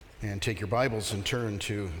And take your Bibles and turn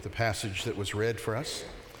to the passage that was read for us.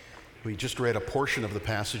 We just read a portion of the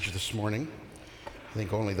passage this morning. I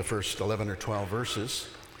think only the first 11 or 12 verses.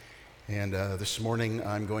 And this morning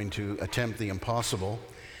I'm going to attempt the impossible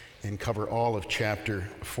and cover all of chapter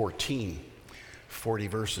 14, 40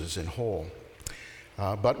 verses in whole.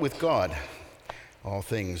 But with God, all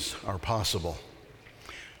things are possible.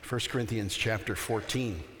 1 Corinthians chapter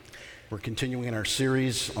 14. We're continuing our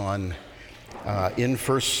series on in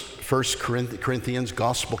First Corinthians,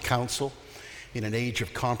 gospel counsel in an age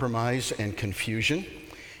of compromise and confusion.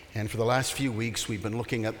 And for the last few weeks, we've been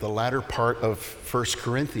looking at the latter part of 1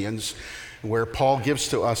 Corinthians, where Paul gives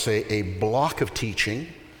to us a block of teaching.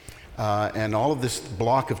 And all of this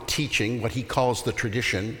block of teaching, what he calls the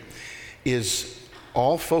tradition, is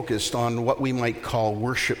all focused on what we might call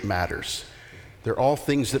worship matters. They're all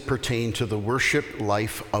things that pertain to the worship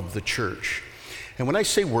life of the church. And when I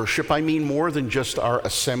say worship, I mean more than just our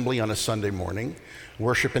assembly on a Sunday morning.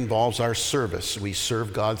 Worship involves our service. We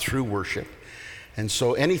serve God through worship. And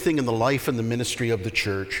so anything in the life and the ministry of the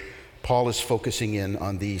church, Paul is focusing in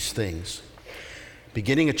on these things.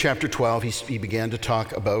 Beginning at chapter 12, he began to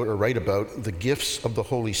talk about or write about the gifts of the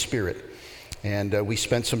Holy Spirit. And we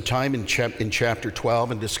spent some time in chapter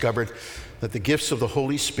 12 and discovered that the gifts of the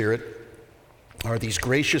Holy Spirit are these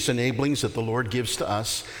gracious enablings that the Lord gives to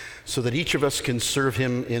us so that each of us can serve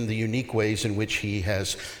him in the unique ways in which he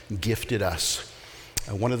has gifted us.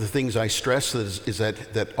 One of the things I stress is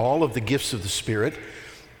that all of the gifts of the Spirit,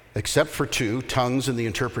 except for two, tongues and the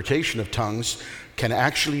interpretation of tongues, can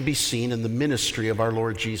actually be seen in the ministry of our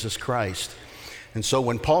Lord Jesus Christ. And so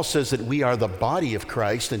when Paul says that we are the body of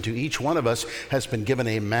Christ and to each one of us has been given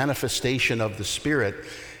a manifestation of the Spirit,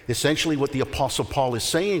 essentially what the Apostle Paul is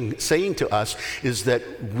saying to us is that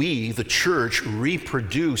we, the church,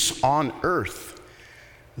 reproduce on earth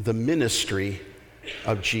the ministry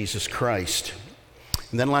of Jesus Christ.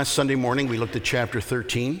 And then last Sunday morning we looked at chapter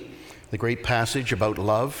 13, the great passage about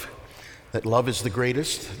love, that love is the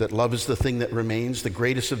greatest, that love is the thing that remains. The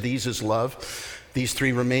greatest of these is love. These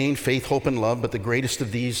three remain, faith, hope, and love, but the greatest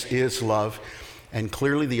of these is love. And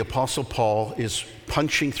clearly the Apostle Paul is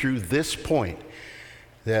punching through this point,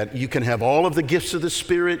 that you can have all of the gifts of the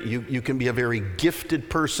Spirit, you can be a very gifted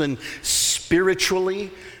person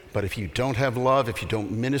spiritually, but if you don't have love, if you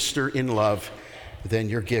don't minister in love, then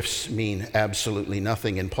your gifts mean absolutely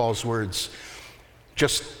nothing. In Paul's words,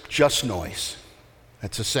 just noise.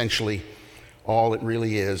 That's essentially all it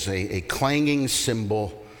really is, a clanging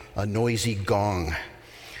cymbal, a noisy gong.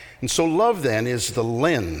 And so love then is the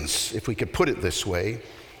lens, if we could put it this way.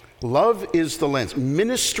 Love is the lens.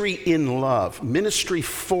 Ministry in love, ministry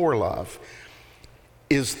for love,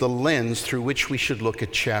 is the lens through which we should look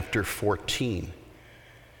at chapter 14.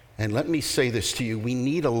 And let me say this to you, we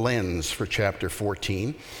need a lens for chapter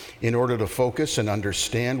 14 in order to focus and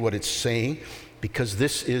understand what it's saying, because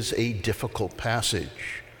this is a difficult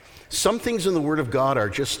passage. Some things in the Word of God are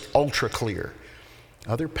just ultra clear.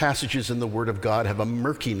 Other passages in the Word of God have a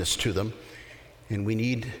murkiness to them, and we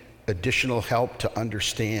need additional help to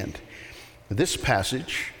understand. This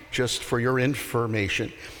passage, just for your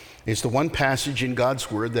information, is the one passage in God's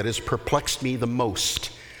Word that has perplexed me the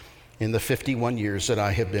most in the 51 years that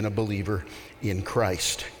I have been a believer in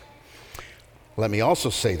Christ. Let me also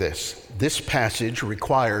say this passage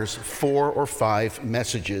requires 4 or 5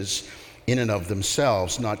 messages in and of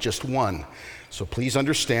themselves, not just one. So please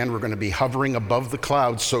understand, we're going to be hovering above the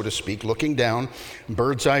clouds, so to speak, looking down,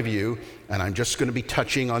 bird's eye view, and I'm just going to be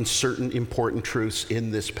touching on certain important truths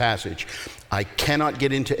in this passage. I cannot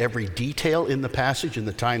get into every detail in the passage in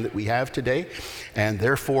the time that we have today, and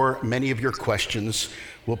therefore many of your questions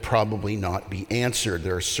will probably not be answered.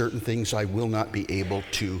 There are certain things I will not be able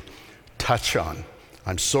to touch on.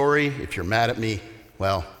 I'm sorry if you're mad at me.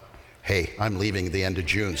 Well, hey, I'm leaving at the end of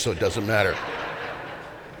June, so it doesn't matter.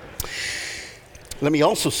 Let me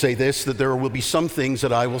also say this, that there will be some things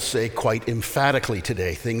that I will say quite emphatically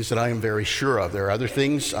today, things that I am very sure of. There are other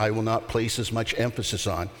things I will not place as much emphasis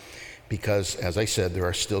on because, as I said, there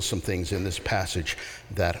are still some things in this passage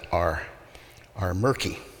that are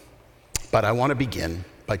murky. But I want to begin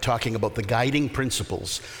by talking about the guiding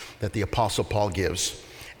principles that the Apostle Paul gives.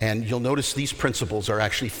 And you'll notice these principles are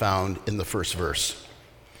actually found in the first verse.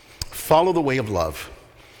 Follow the way of love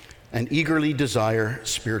and eagerly desire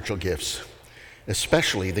spiritual gifts,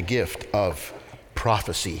 especially the gift of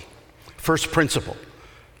prophecy. First principle,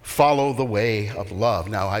 follow the way of love.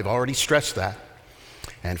 Now, I've already stressed that,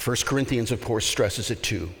 and 1 Corinthians, of course, stresses it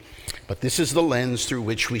too. But this is the lens through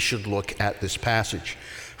which we should look at this passage.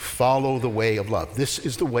 Follow the way of love. This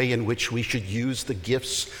is the way in which we should use the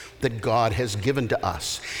gifts that God has given to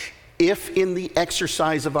us. if in the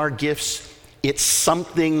exercise of our gifts, it's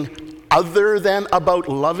something other than about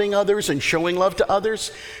loving others and showing love to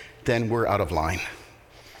others, then we're out of line.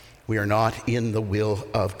 We are not in the will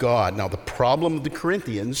of God. Now, the problem of the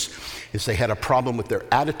Corinthians is they had a problem with their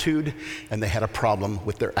attitude and they had a problem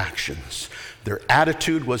with their actions. Their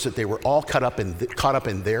attitude was that they were all caught up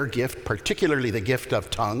in their gift, particularly the gift of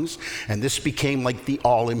tongues, and this became like the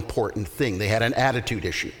all-important thing. They had an attitude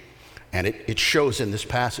issue, and it shows in this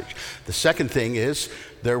passage. The second thing is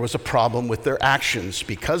there was a problem with their actions.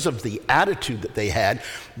 Because of the attitude that they had,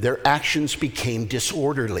 their actions became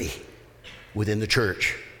disorderly within the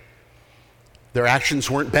church. Their actions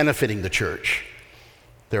weren't benefiting the church.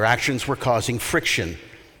 Their actions were causing friction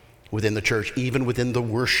within the church, even within the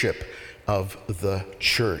worship of the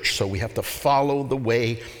church. So we have to follow the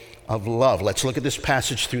way of love. Let's look at this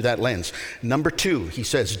passage through that lens. Number 2, he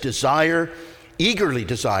says, eagerly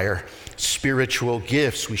desire spiritual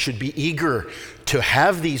gifts. We should be eager to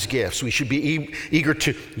have these gifts. We should be eager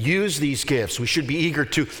to use these gifts. We should be eager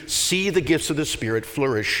to see the gifts of the Spirit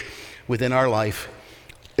flourish within our life,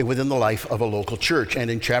 within the life of a local church. And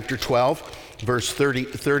in chapter 12, verse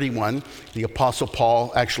 31, the Apostle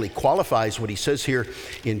Paul actually qualifies what he says here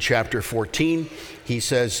in chapter 14. He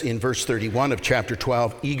says in verse 31 of chapter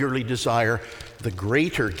 12, eagerly desire the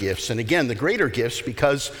greater gifts. And again, the greater gifts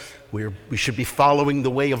because we should be following the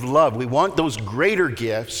way of love. We want those greater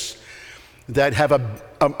gifts that have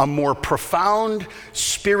a more profound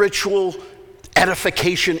spiritual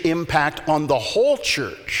edification impact on the whole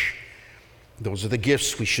church. Those are the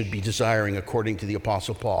gifts we should be desiring according to the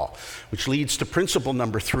Apostle Paul, which leads to principle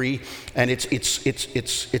number 3, and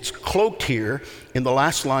it's cloaked here in the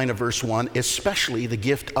last line of verse 1, especially the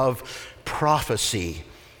gift of prophecy.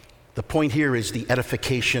 The point here is the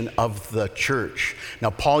edification of the church.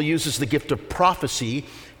 Now, Paul uses the gift of prophecy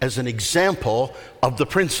as an example of the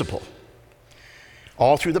principle.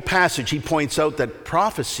 All through the passage, he points out that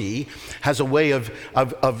prophecy has a way of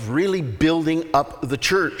really building up the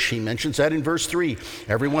church. He mentions that in verse 3.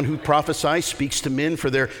 Everyone who prophesies speaks to men for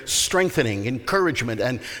their strengthening, encouragement,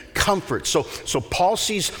 and comfort. So Paul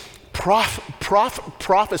sees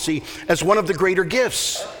prophecy as one of the greater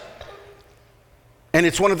gifts. And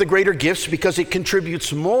it's one of the greater gifts because it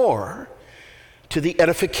contributes more to the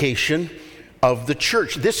edification of the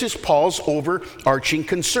church. This is Paul's overarching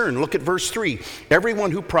concern. Look at verse 3.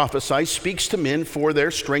 Everyone who prophesies speaks to men for their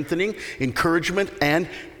strengthening, encouragement, and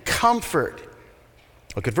comfort.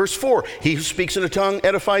 Look at verse 4. He who speaks in a tongue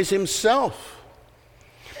edifies himself,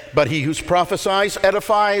 but he who prophesies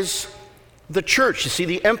edifies the church. You see,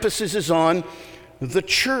 the emphasis is on the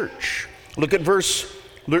church. Look at verse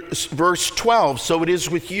 12. So it is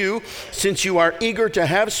with you, since you are eager to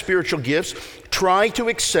have spiritual gifts, try to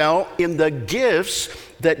excel in the gifts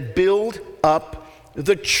that build up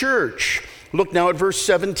the church. Look now at verse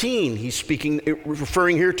 17. He's speaking,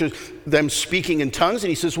 referring here to them speaking in tongues, and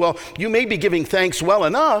he says, well, you may be giving thanks well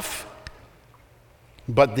enough,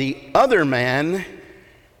 but the other man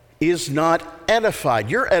is not edified.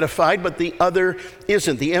 You're edified, but the other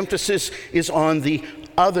isn't. The emphasis is on the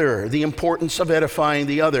other, the importance of edifying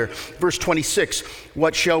the other. Verse 26,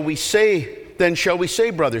 what shall we say? Then shall we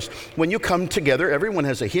say, brothers, when you come together, everyone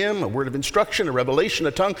has a hymn, a word of instruction, a revelation,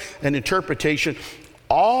 a tongue, an interpretation.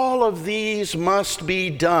 All of these must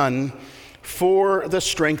be done for the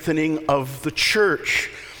strengthening of the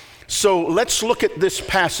church. So let's look at this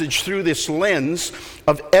passage through this lens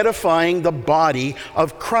of edifying the body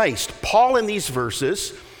of Christ. Paul in these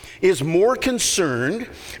verses is more concerned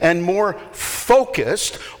and more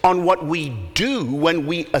focused on what we do when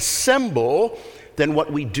we assemble than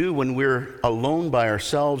what we do when we're alone by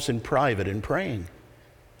ourselves in private and praying.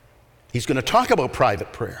 He's going to talk about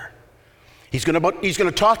private prayer. He's going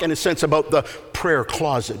to talk, in a sense, about the prayer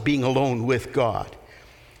closet, being alone with God.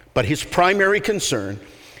 But his primary concern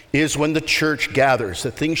is when the church gathers,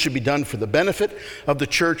 that things should be done for the benefit of the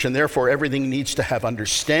church, and therefore everything needs to have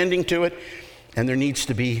understanding to it, and there needs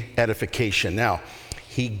to be edification. Now,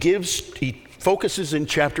 he focuses in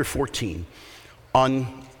chapter 14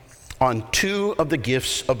 on two of the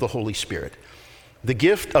gifts of the Holy Spirit, the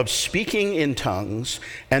gift of speaking in tongues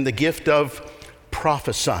and the gift of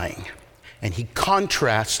prophesying. And he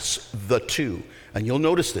contrasts the two. And you'll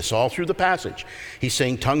notice this all through the passage. He's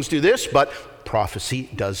saying tongues do this, but prophecy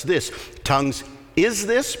does this. Tongues is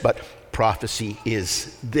this, but prophecy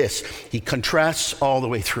is this. He contrasts all the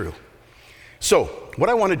way through. So what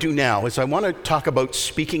I want to do now is I want to talk about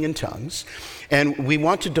speaking in tongues, and we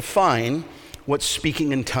want to define what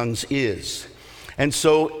speaking in tongues is. And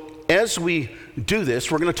so as we do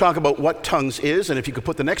this, we're going to talk about what tongues is, and if you could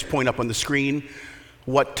put the next point up on the screen,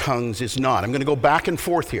 what tongues is not. I'm going to go back and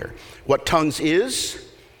forth here. What tongues is,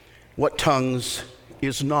 what tongues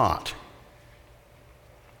is not.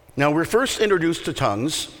 Now, we're first introduced to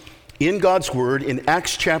tongues in God's Word in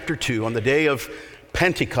Acts chapter 2 on the day of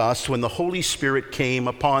Pentecost, when the Holy Spirit came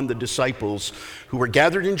upon the disciples who were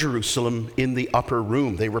gathered in Jerusalem in the upper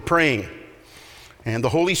room. They were praying, and the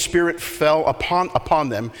Holy Spirit fell upon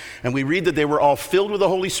them, and we read that they were all filled with the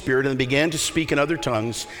Holy Spirit and began to speak in other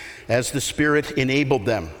tongues as the Spirit enabled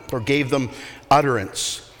them or gave them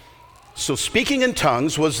utterance. So speaking in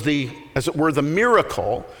tongues was as it were, the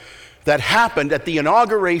miracle that happened at the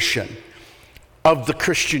inauguration of the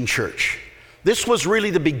Christian church. This was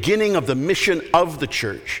really the beginning of the mission of the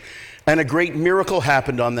church, and a great miracle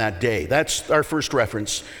happened on that day. That's our first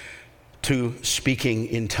reference to speaking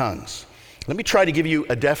in tongues. Let me try to give you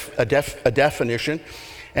a definition,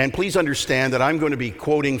 and please understand that I'm going to be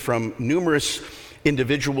quoting from numerous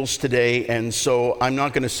individuals today, and so I'm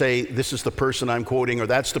not going to say this is the person I'm quoting or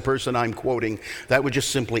that's the person I'm quoting. That would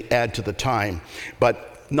just simply add to the time. But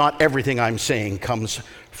not everything I'm saying comes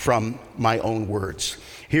from my own words.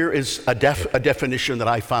 Here is a definition that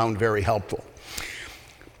I found very helpful.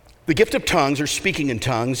 The gift of tongues, or speaking in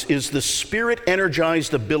tongues, is the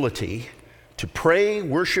Spirit-energized ability to pray,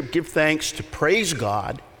 worship, give thanks, to praise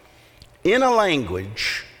God in a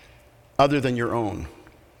language other than your own.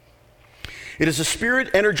 It is a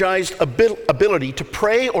Spirit-energized ability to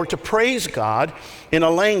pray or to praise God in a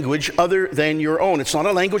language other than your own. It's not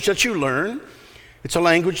a language that you learn. It's a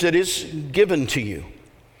language that is given to you.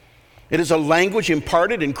 It is a language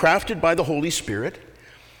imparted and crafted by the Holy Spirit.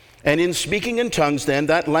 And in speaking in tongues, then,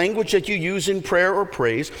 that language that you use in prayer or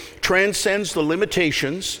praise transcends the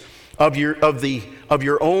limitations of your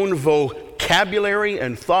own vocabulary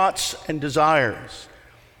and thoughts and desires.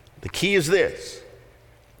 The key is this: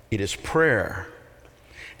 it is prayer,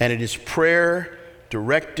 and it is prayer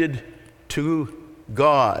directed to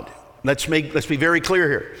God. Let's be very clear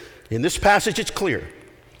here. In this passage, it's clear.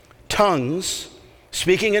 Tongues,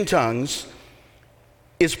 speaking in tongues,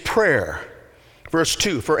 is prayer. Verse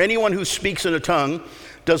 2, for anyone who speaks in a tongue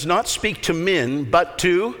does not speak to men, but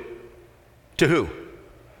to who?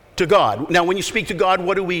 To God. Now, when you speak to God,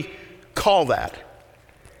 what do we call that?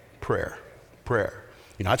 Prayer. Prayer.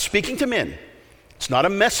 You're not speaking to men. It's not a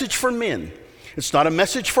message for men. It's not a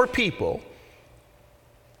message for people.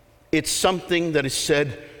 It's something that is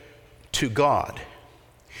said to God.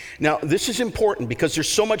 Now, this is important because there's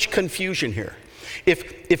so much confusion here.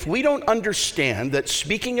 If we don't understand that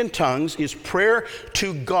speaking in tongues is prayer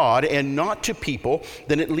to God and not to people,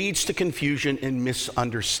 then it leads to confusion and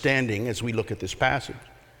misunderstanding as we look at this passage.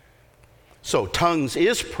 So, tongues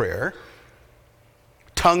is prayer.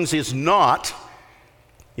 Tongues is not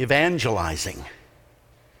evangelizing.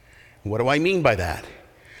 What do I mean by that?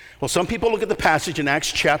 Well, some people look at the passage in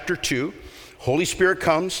Acts chapter 2. Holy Spirit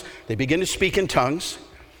comes. They begin to speak in tongues.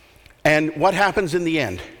 And what happens in the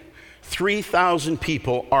end? 3,000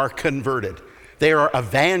 people are converted. They are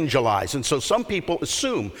evangelized. And so some people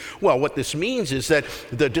assume, well, what this means is that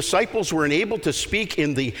the disciples were enabled to speak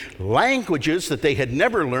in the languages that they had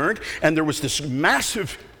never learned, and there was this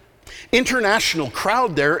massive international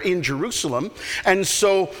crowd there in Jerusalem. And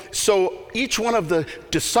so each one of the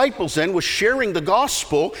disciples then was sharing the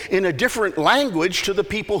gospel in a different language to the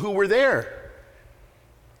people who were there.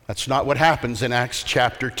 That's not what happens in Acts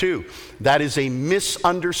chapter 2. That is a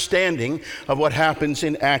misunderstanding of what happens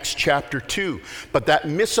in Acts chapter 2. But that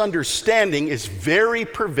misunderstanding is very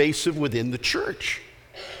pervasive within the church.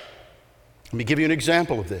 Let me give you an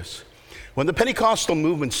example of this. When the Pentecostal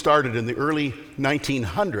movement started in the early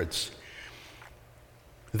 1900s,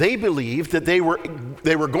 they believed that they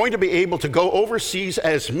were going to be able to go overseas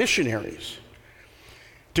as missionaries,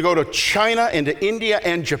 to go to China and to India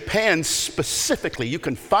and Japan specifically. You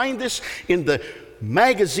can find this in the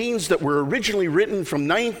magazines that were originally written from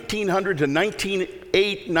 1900 to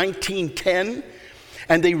 1908, 1910.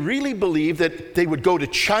 And they really believed that they would go to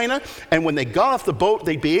China, and when they got off the boat,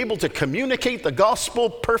 they'd be able to communicate the gospel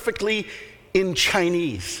perfectly in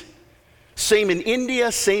Chinese. Same in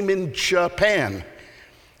India, same in Japan.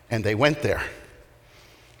 And they went there,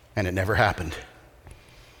 and it never happened.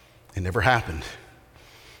 It never happened.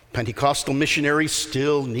 Pentecostal missionaries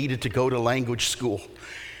still needed to go to language school,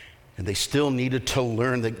 and they still needed to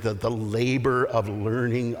learn the labor of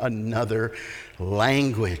learning another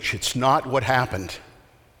language. It's not what happened.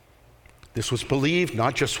 This was believed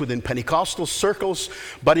not just within Pentecostal circles,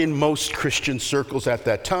 but in most Christian circles at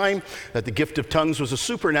that time, that the gift of tongues was a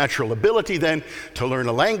supernatural ability then to learn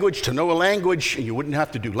a language, to know a language, and you wouldn't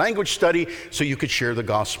have to do language study, so you could share the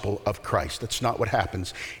gospel of Christ. That's not what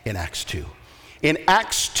happens in Acts 2. In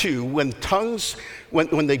Acts 2,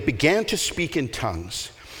 when they began to speak in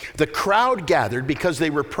tongues, the crowd gathered because they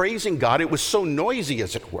were praising God. It was so noisy,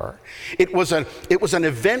 as it were. It was an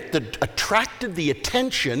event that attracted the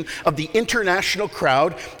attention of the international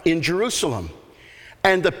crowd in Jerusalem.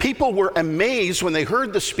 And the people were amazed when they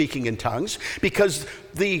heard the speaking in tongues, because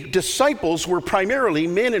the disciples were primarily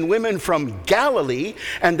men and women from Galilee,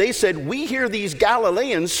 and they said, "We hear these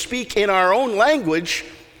Galileans speak in our own language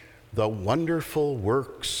the wonderful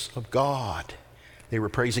works of God." They were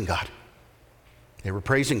praising God. They were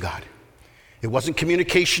praising God. It wasn't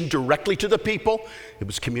communication directly to the people. It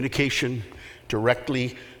was communication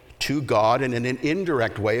directly to God, and in an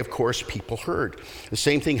indirect way, of course, people heard. The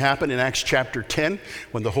same thing happened in Acts chapter 10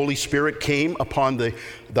 when the Holy Spirit came upon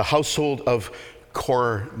the household of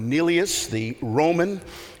Cornelius, the Roman,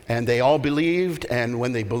 and they all believed, and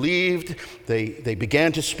when they believed, they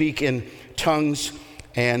began to speak in tongues,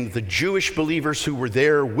 and the Jewish believers who were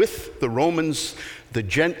there with the Romans, the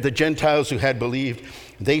Gentiles who had believed,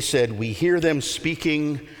 they said, "We hear them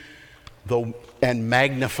speaking and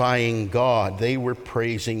magnifying God." They were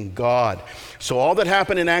praising God. So all that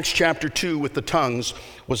happened in Acts chapter 2 with the tongues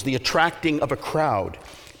was the attracting of a crowd.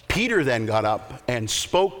 Peter then got up and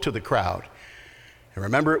spoke to the crowd. And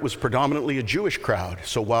remember, it was predominantly a Jewish crowd.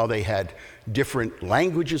 So while they had different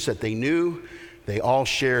languages that they knew, they all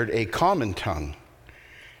shared a common tongue.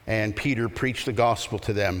 And Peter preached the gospel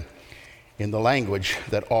to them in the language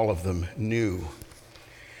that all of them knew.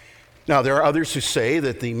 Now, there are others who say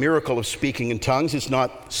that the miracle of speaking in tongues is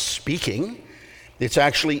not speaking, it's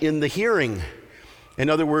actually in the hearing. In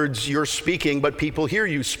other words, you're speaking, but people hear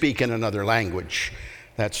you speak in another language.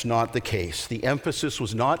 That's not the case. The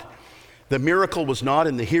miracle was not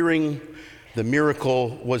in the hearing, the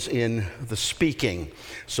miracle was in the speaking.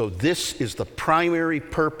 So this is the primary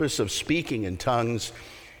purpose of speaking in tongues.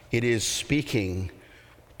 It is speaking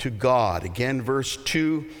to God. Again, verse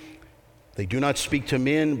 2, they do not speak to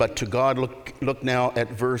men, but to God. Look now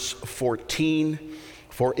at verse 14.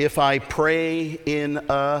 "For if I pray in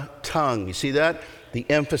a tongue," you see that? The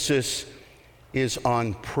emphasis is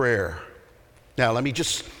on prayer. Now, I'm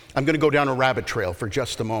going to go down a rabbit trail for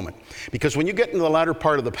just a moment, because when you get into the latter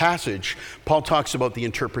part of the passage, Paul talks about the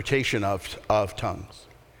interpretation of tongues.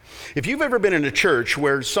 If you've ever been in a church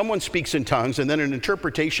where someone speaks in tongues and then an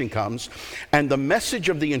interpretation comes, and the message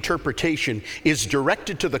of the interpretation is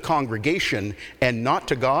directed to the congregation and not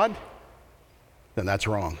to God, then that's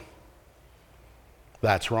wrong.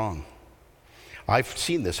 That's wrong. I've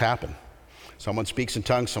seen this happen. Someone speaks in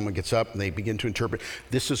tongues, someone gets up and they begin to interpret.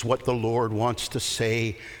 This is what the Lord wants to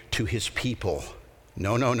say to his people.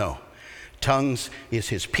 No, no, no. Tongues is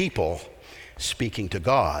his people speaking to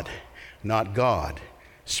God, not God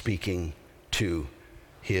speaking to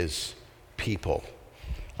his people.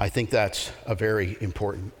 I think that's a very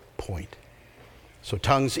important point. So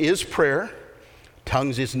tongues is prayer.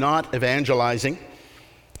 Tongues is not evangelizing.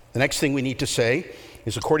 The next thing we need to say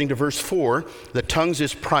is, according to verse 4, that tongues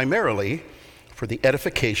is primarily for the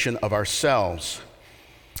edification of ourselves,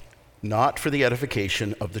 not for the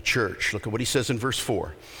edification of the church. Look at what he says in verse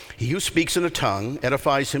 4. "He who speaks in a tongue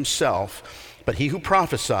edifies himself, but he who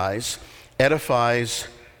prophesies edifies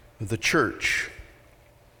the church."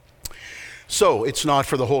 So it's not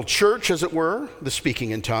for the whole church, as it were, the speaking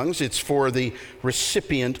in tongues. It's for the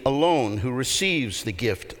recipient alone who receives the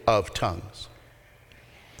gift of tongues.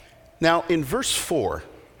 Now, in verse 4,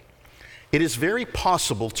 it is very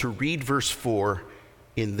possible to read verse 4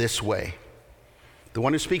 in this way. The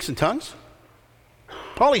one who speaks in tongues,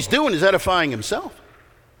 all he's doing is edifying himself.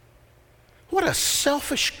 What a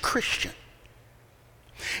selfish Christian.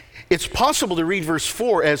 It's possible to read verse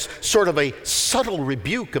 4 as sort of a subtle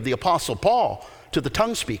rebuke of the Apostle Paul to the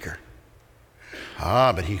tongue speaker.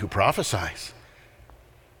 But he who prophesies,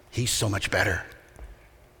 he's so much better.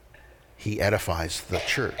 He edifies the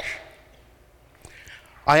church.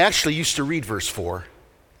 I actually used to read verse 4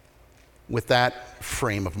 with that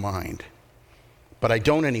frame of mind, but I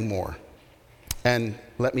don't anymore. And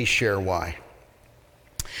let me share why.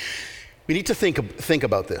 We need to think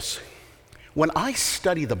about this. When I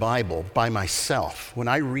study the Bible by myself, when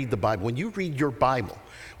I read the Bible, when you read your Bible,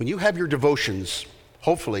 when you have your devotions,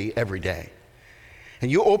 hopefully every day,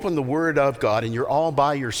 and you open the Word of God and you're all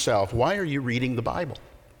by yourself, why are you reading the Bible?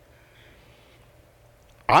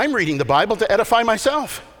 I'm reading the Bible to edify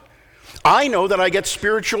myself. I know that I get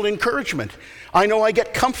spiritual encouragement. I know I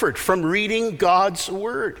get comfort from reading God's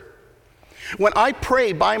Word. When I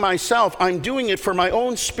pray by myself, I'm doing it for my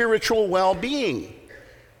own spiritual well-being.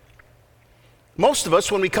 Most of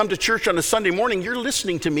us, when we come to church on a Sunday morning, you're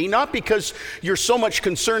listening to me, not because you're so much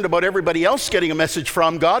concerned about everybody else getting a message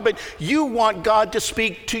from God, but you want God to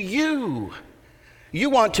speak to you. You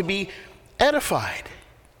want to be edified.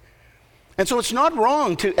 And so it's not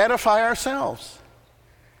wrong to edify ourselves.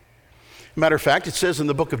 Matter of fact, it says in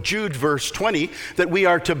the book of Jude, verse 20, that we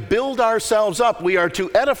are to build ourselves up. We are to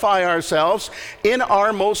edify ourselves in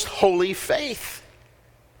our most holy faith.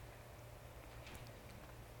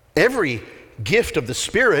 Every gift of the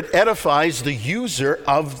Spirit edifies the user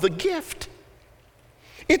of the gift.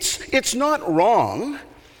 It's not wrong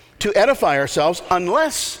to edify ourselves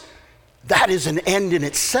unless that is an end in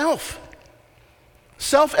itself.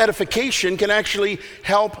 Self-edification can actually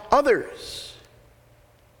help others.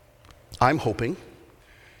 I'm hoping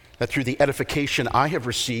that through the edification I have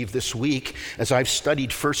received this week, as I've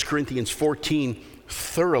studied 1 Corinthians 14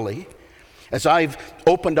 thoroughly, as I've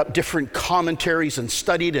opened up different commentaries and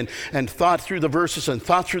studied and thought through the verses and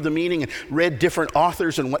thought through the meaning and read different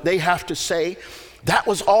authors and what they have to say, that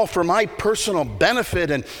was all for my personal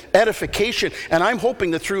benefit and edification. And I'm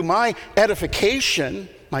hoping that through my edification,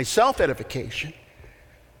 my self-edification,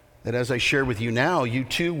 that as I share with you now, you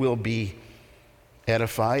too will be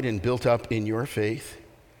edified and built up in your faith.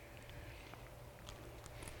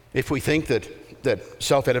 If we think that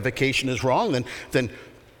self-edification is wrong, then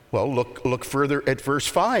well, look further at verse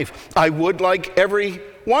 5. I would like every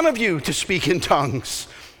one of you to speak in tongues.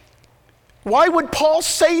 Why would Paul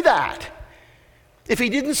say that if he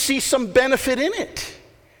didn't see some benefit in it?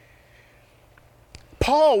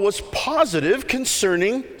 Paul was positive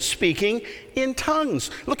concerning speaking in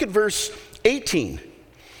tongues. Look at verse 18.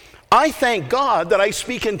 I thank God that I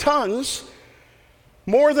speak in tongues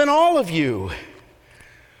more than all of you.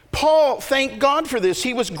 Paul thanked God for this.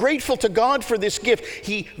 He was grateful to God for this gift.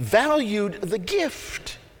 He valued the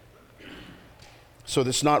gift. So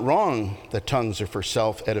it's not wrong that tongues are for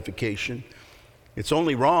self-edification. It's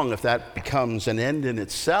only wrong if that becomes an end in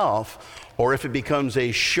itself, or if it becomes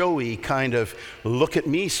a showy kind of look at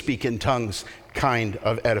me speak in tongues kind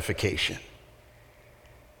of edification.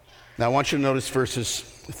 Now I want you to notice verses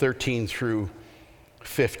 13 through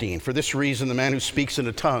 15. For this reason, the man who speaks in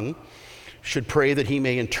a tongue should pray that he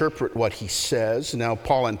may interpret what he says. Now,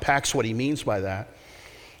 Paul unpacks what he means by that.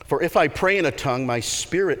 For if I pray in a tongue, my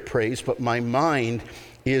spirit prays, but my mind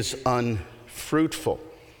is unfruitful.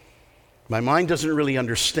 My mind doesn't really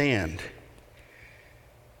understand.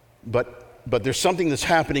 But there's something that's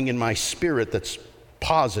happening in my spirit that's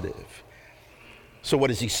positive. So what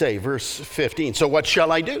does he say? Verse 15. So what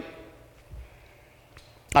shall I do?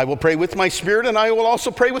 I will pray with my spirit, and I will also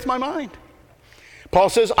pray with my mind. Paul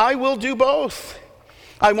says, I will do both.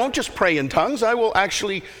 I won't just pray in tongues. I will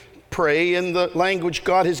actually pray in the language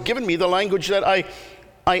God has given me, the language that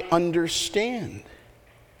I understand.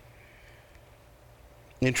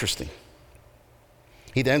 Interesting.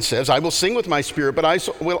 He then says, I will sing with my spirit, but I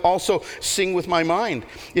will also sing with my mind.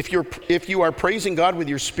 If you are praising God with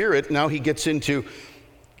your spirit, now he gets into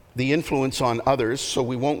the influence on others, so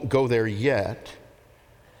we won't go there yet.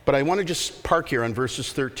 But I want to just park here on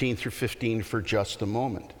verses 13 through 15 for just a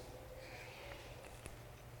moment.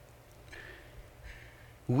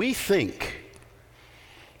 We think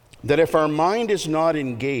that if our mind is not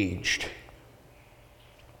engaged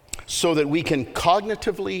so that we can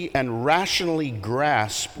cognitively and rationally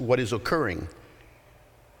grasp what is occurring,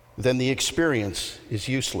 then the experience is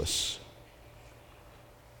useless.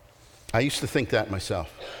 I used to think that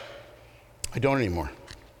myself. I don't anymore.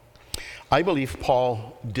 I believe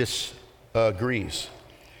Paul disagrees.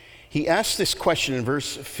 He asks this question in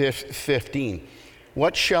verse 15.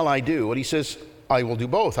 What shall I do? And he says, I will do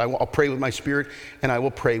both. I'll pray with my spirit and I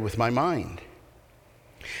will pray with my mind.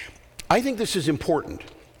 I think this is important,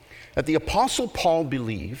 that the Apostle Paul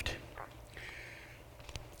believed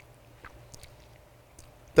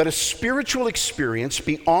that a spiritual experience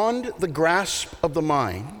beyond the grasp of the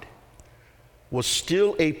mind was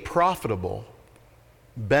still a profitable,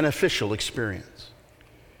 beneficial experience,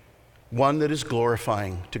 one that is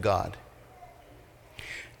glorifying to God.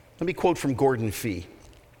 Let me quote from Gordon Fee.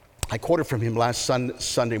 I quoted from him last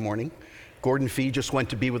Sunday morning. Gordon Fee just went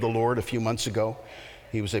to be with the Lord a few months ago.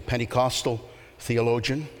 He was a Pentecostal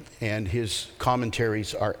theologian, and his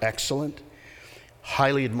commentaries are excellent,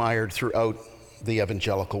 highly admired throughout the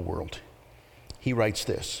evangelical world. He writes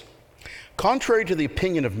this: contrary to the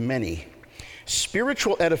opinion of many,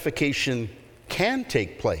 spiritual edification can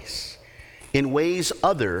take place in ways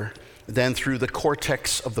other than through the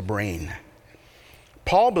cortex of the brain.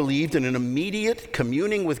 Paul believed in an immediate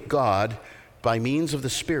communing with God by means of the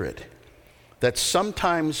Spirit that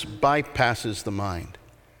sometimes bypasses the mind.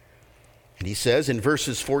 And he says in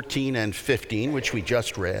verses 14 and 15, which we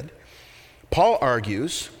just read, Paul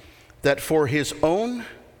argues that for his own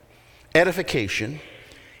edification,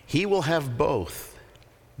 he will have both,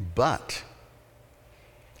 but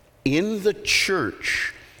in the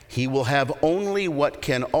church, he will have only what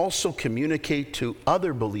can also communicate to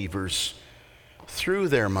other believers through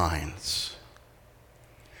their minds.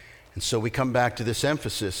 And so we come back to this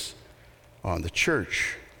emphasis on the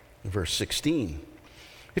church, verse 16.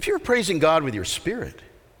 If you're praising God with your spirit,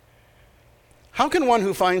 how can one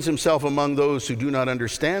who finds himself among those who do not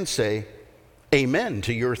understand say, Amen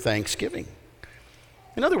to your thanksgiving?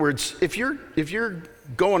 In other words, if you're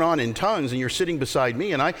going on in tongues and you're sitting beside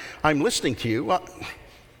me and I'm listening to you, well,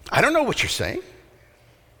 I don't know what you're saying.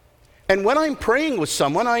 And when I'm praying with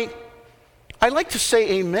someone, I like to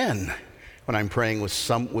say amen. When I'm praying with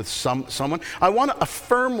someone, I want to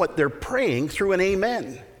affirm what they're praying through an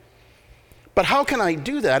amen. But how can I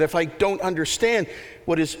do that if I don't understand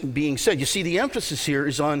what is being said? You see, the emphasis here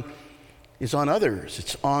is on others.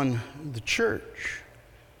 It's on the church.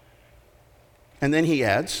 And then he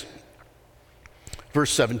adds,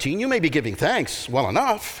 verse 17, you may be giving thanks well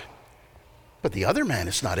enough, but the other man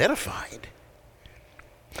is not edified.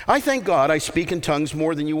 I thank God I speak in tongues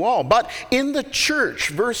more than you all, but in the church,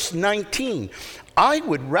 verse 19, I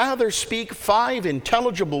would rather speak 5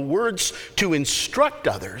 intelligible words to instruct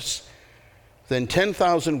others than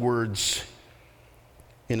 10,000 words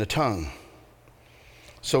in a tongue.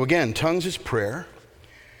 So again, tongues is prayer.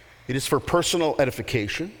 It is for personal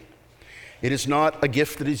edification. It is not a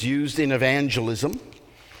gift that is used in evangelism.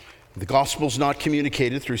 The gospel is not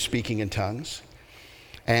communicated through speaking in tongues.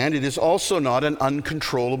 And it is also not an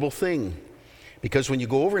uncontrollable thing. Because when you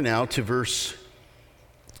go over now to verse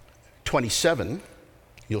 27,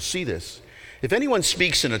 you'll see this. If anyone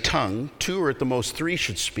speaks in a tongue, 2 or at the most 3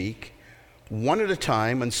 should speak, 1 at a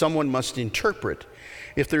time, and someone must interpret.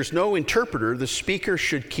 If there's no interpreter, the speaker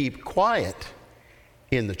should keep quiet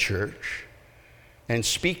in the church and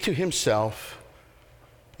speak to himself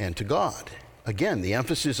and to God. Again, the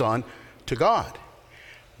emphasis on to God.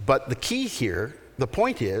 But the key here, the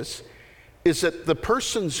point is that the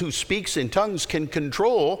person who speaks in tongues can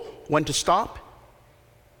control when to stop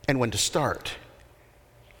and when to start.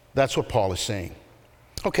 That's what Paul is saying.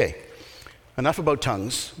 Okay, enough about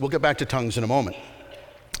tongues. We'll get back to tongues in a moment.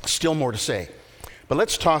 Still more to say. But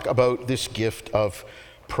let's talk about this gift of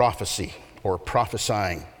prophecy or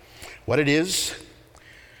prophesying. What it is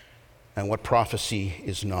and what prophecy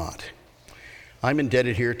is not. I'm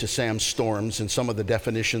indebted here to Sam Storms and some of the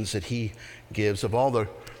definitions that he gives. Of all the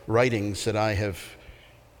writings that I have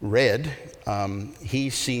read, he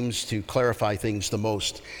seems to clarify things the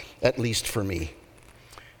most, at least for me.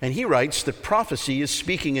 And he writes that prophecy is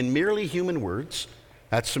speaking in merely human words.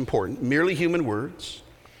 That's important. Merely human words.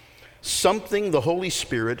 Something the Holy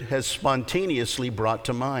Spirit has spontaneously brought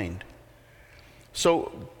to mind.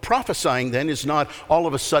 So prophesying then is not all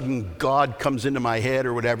of a sudden God comes into my head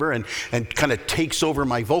or whatever and kind of takes over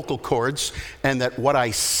my vocal cords, and that what I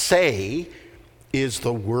say is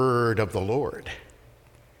the word of the Lord.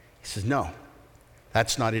 He says, no,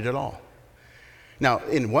 that's not it at all. Now,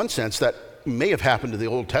 in one sense, that may have happened to the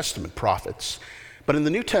Old Testament prophets, but in the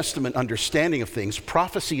New Testament understanding of things,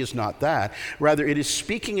 prophecy is not that. Rather, it is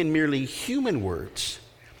speaking in merely human words,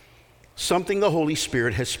 something the Holy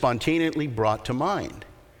Spirit has spontaneously brought to mind.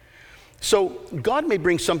 So God may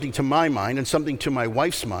bring something to my mind and something to my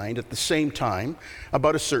wife's mind at the same time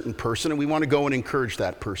about a certain person, and we want to go and encourage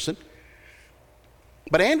that person.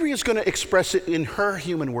 But Andrea is going to express it in her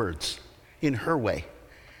human words, in her way.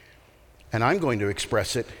 And I'm going to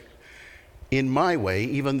express it in my way,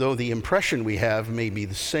 even though the impression we have may be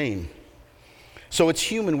the same. So it's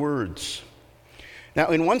human words. Now,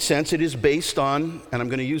 in one sense, it is based on, and I'm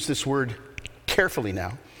going to use this word carefully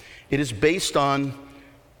now, it is based on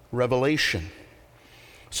revelation.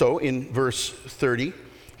 So in verse 30,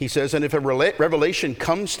 he says, and if a revelation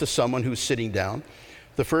comes to someone who's sitting down,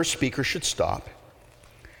 the first speaker should stop.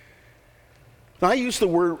 Now, I use the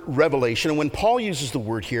word revelation, and when Paul uses the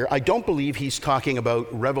word here, I don't believe he's talking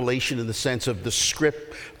about revelation in the sense of the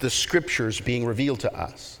scriptures being revealed to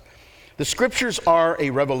us. The scriptures are a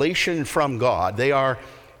revelation from God. They are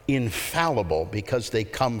infallible because they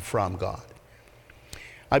come from God.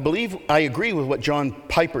 I agree with what John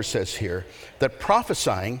Piper says here, that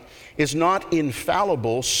prophesying is not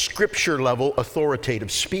infallible, scripture-level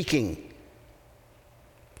authoritative speaking.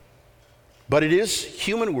 But it is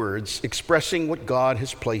human words expressing what God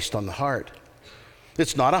has placed on the heart.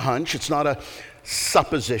 It's not a hunch, it's not a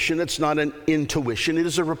supposition, it's not an intuition, it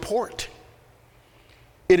is a report.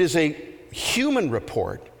 It is a human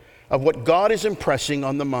report of what God is impressing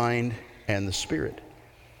on the mind and the Spirit.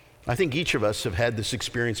 I think each of us have had this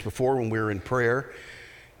experience before when we're in prayer.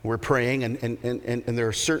 We're praying, and there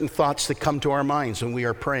are certain thoughts that come to our minds when we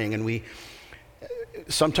are praying, and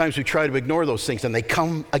sometimes we try to ignore those things, and they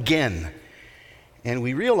come again. And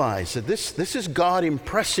we realize that this is God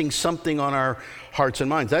impressing something on our hearts and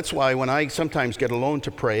minds. That's why when I sometimes get alone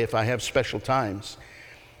to pray, if I have special times,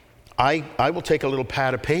 I will take a little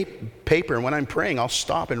pad of paper, and when I'm praying, I'll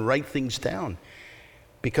stop and write things down.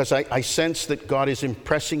 Because I sense that God is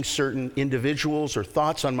impressing certain individuals or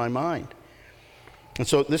thoughts on my mind. And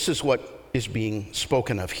so this is what is being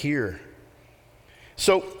spoken of here.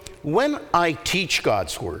 So when I teach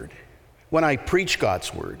God's word, when I preach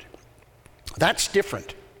God's word, that's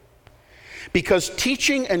different. Because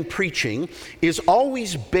teaching and preaching is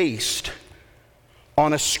always based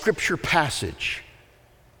on a scripture passage,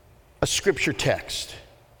 a scripture text.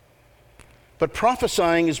 But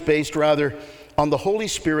prophesying is based rather on the Holy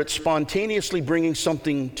Spirit spontaneously bringing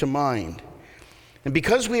something to mind. And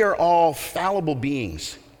because we are all fallible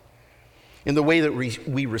beings in the way that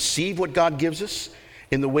we receive what God gives us,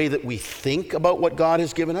 in the way that we think about what God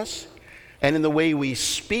has given us, and in the way we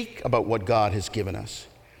speak about what God has given us,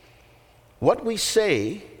 what we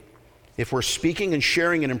say, if we're speaking and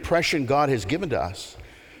sharing an impression God has given to us,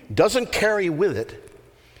 doesn't carry with it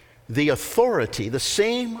the authority, the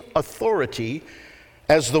same authority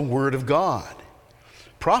as the Word of God.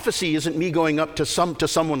 Prophecy isn't me going up to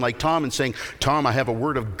someone like Tom and saying, Tom, I have a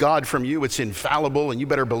word of God from you. It's infallible, and you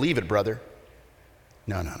better believe it, brother.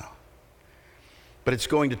 No. But it's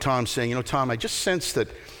going to Tom saying, Tom, I just sense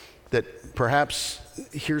that perhaps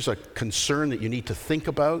here's a concern that you need to think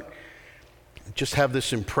about. Just have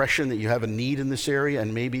this impression that you have a need in this area,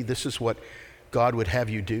 and maybe this is what God would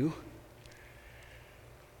have you do.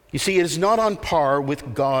 You see, it is not on par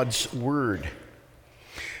with God's word.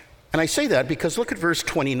 And I say that because look at verse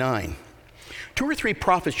 29. 2 or 3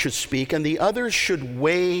 prophets should speak, and the others should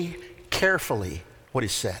weigh carefully what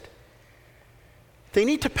is said. They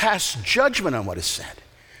need to pass judgment on what is said.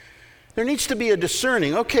 There needs to be a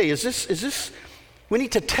discerning, okay, is this, we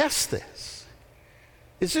need to test this.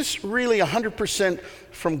 Is this really 100%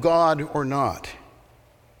 from God or not?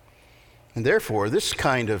 And therefore, this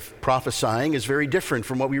kind of prophesying is very different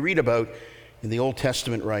from what we read about in the Old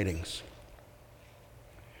Testament writings.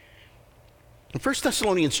 In 1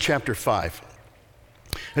 Thessalonians chapter 5,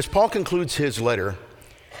 as Paul concludes his letter,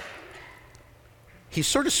 he's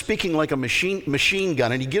sort of speaking like a machine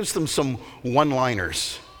gun, and he gives them some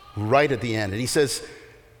one-liners right at the end. And he says,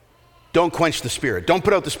 don't quench the Spirit. Don't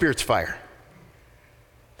put out the Spirit's fire.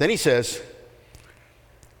 Then he says,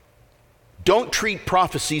 don't treat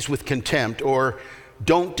prophecies with contempt, or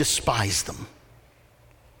don't despise them.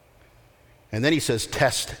 And then he says,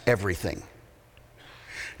 test everything.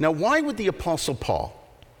 Now, why would the Apostle Paul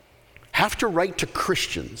have to write to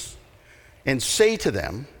Christians and say to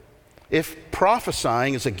them, if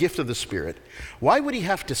prophesying is a gift of the Spirit, why would he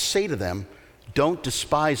have to say to them, don't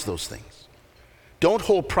despise those things? Don't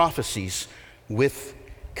hold prophecies with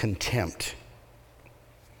contempt.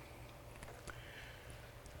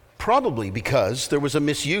 Probably because there was a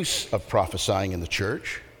misuse of prophesying in the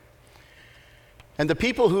church. And the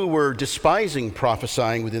people who were despising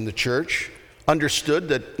prophesying within the church understood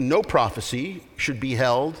that no prophecy should be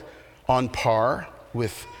held on par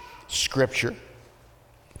with Scripture.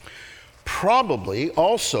 Probably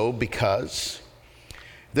also because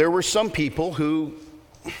there were some people who,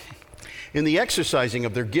 in the exercising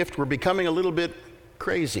of their gift, were becoming a little bit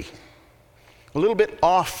crazy, a little bit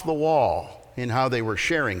off the wall in how they were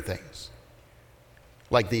sharing things,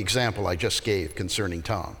 like the example I just gave concerning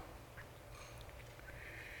Tom.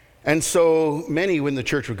 And so many in the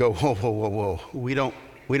church would go, whoa, we don't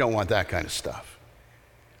want that kind of stuff.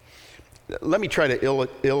 Let me try to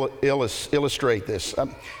illustrate this.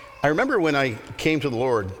 I remember when I came to the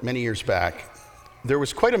Lord many years back, there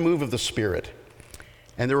was quite a move of the Spirit.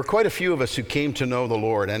 And there were quite a few of us who came to know the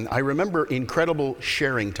Lord. And I remember incredible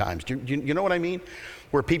sharing times. Do you know what I mean?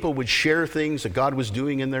 Where people would share things that God was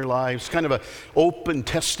doing in their lives, kind of an open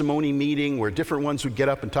testimony meeting where different ones would get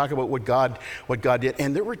up and talk about what God did.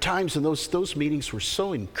 And there were times in those meetings were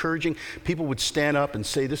so encouraging. People would stand up and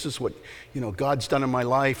say, this is what God's done in my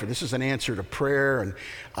life, or this is an answer to prayer,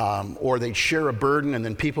 and or they'd share a burden, and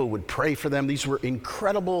then people would pray for them. These were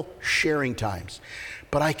incredible sharing times.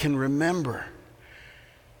 But I can remember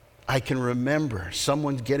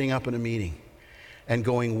someone getting up in a meeting and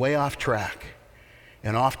going way off track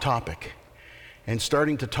and off topic and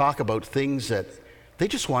starting to talk about things that they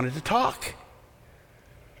just wanted to talk.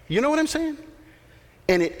 You know what I'm saying?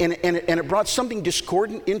 And it brought something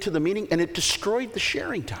discordant into the meeting, and it destroyed the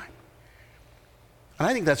sharing time. And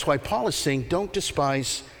I think that's why Paul is saying, don't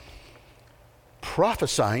despise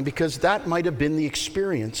prophesying, because that might have been the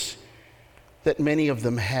experience that many of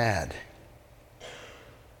them had.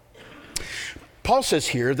 Paul says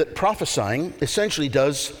here that prophesying essentially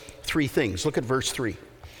does three things. Look at verse 3.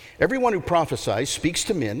 Everyone who prophesies speaks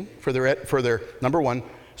to men for their number one,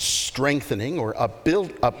 strengthening or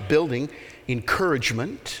upbuilding,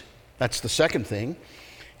 encouragement. That's the second thing.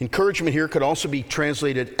 Encouragement here could also be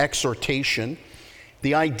translated exhortation.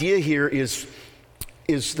 The idea here is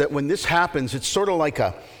that when this happens, it's sort of like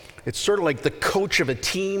the coach of a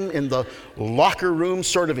team in the locker room,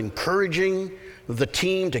 sort of encouraging the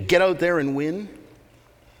team to get out there and win.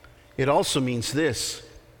 It also means this,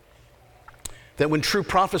 that when true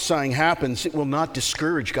prophesying happens, it will not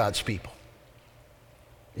discourage God's people.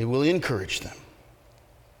 It will encourage them.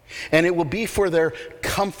 And it will be for their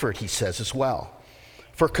comfort, he says as well,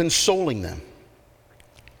 for consoling them.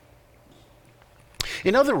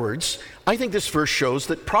 In other words, I think this verse shows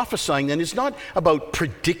that prophesying then is not about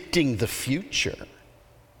predicting the future.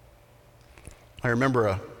 I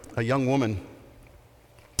remember a young woman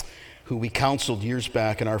who we counseled years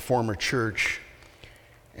back in our former church,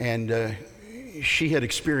 and she had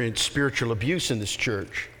experienced spiritual abuse in this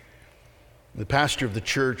church. The pastor of the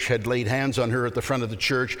church had laid hands on her at the front of the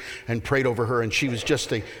church and prayed over her, and she was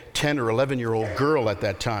just a 10 or 11-year-old girl at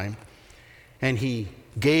that time. And he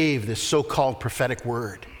gave this so-called prophetic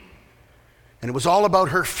word. And it was all about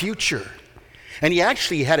her future. And he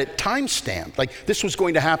actually had it time-stamped, like this was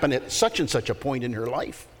going to happen at such and such a point in her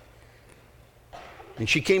life. And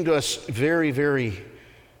she came to us very, very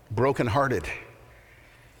brokenhearted,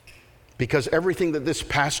 because everything that this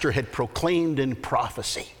pastor had proclaimed in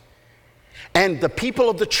prophecy and the people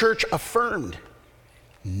of the church affirmed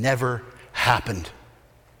never happened.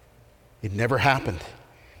 It never happened.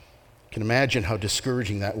 You can imagine how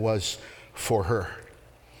discouraging that was for her.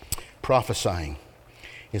 Prophesying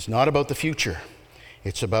is not about the future.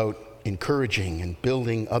 It's about encouraging and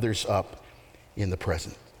building others up in the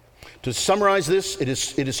present. To summarize this, it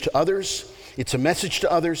is to others. It's a message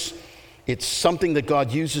to others. It's something that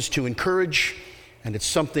God uses to encourage, and it's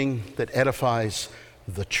something that edifies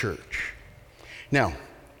the church. Now,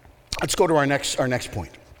 let's go to our next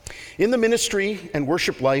point. In the ministry and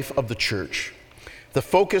worship life of the church, the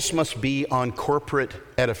focus must be on corporate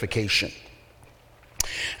edification.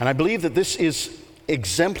 And I believe that this is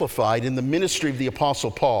exemplified in the ministry of the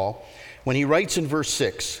Apostle Paul when he writes in verse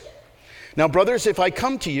 6, "Now, brothers, if I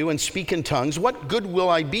come to you and speak in tongues, what good will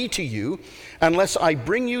I be to you unless I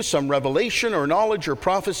bring you some revelation or knowledge or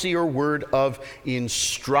prophecy or word of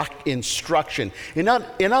instruction?" In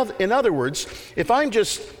other words, if I'm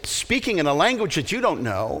just speaking in a language that you don't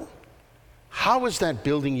know, how is that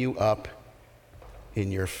building you up in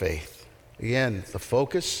your faith? Again, the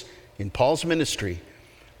focus in Paul's ministry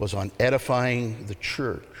was on edifying the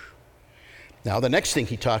church. Now, the next thing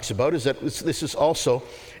he talks about is that this is also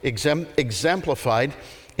exemplified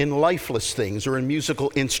in lifeless things or in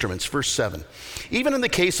musical instruments. Verse 7, "Even in the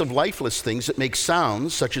case of lifeless things that make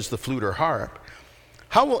sounds, such as the flute or harp,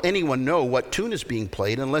 how will anyone know what tune is being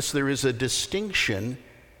played unless there is a distinction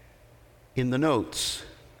in the notes?"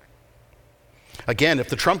 Again, if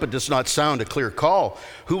the trumpet does not sound a clear call,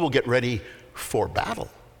 who will get ready for battle?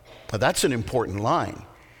 Now, that's an important line.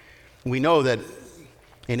 We know that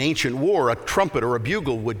in ancient war, a trumpet or a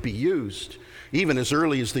bugle would be used. Even as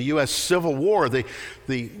early as the U.S. Civil War, one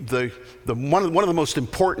of the most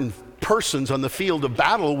important persons on the field of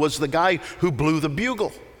battle was the guy who blew the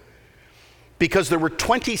bugle, because there were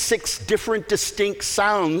 26 different distinct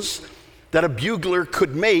sounds that a bugler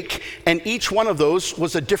could make, and each one of those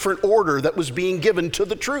was a different order that was being given to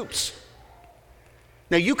the troops.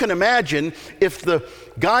 Now, you can imagine if the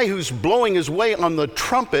guy who's blowing his way on the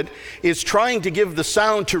trumpet is trying to give the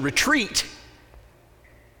sound to retreat,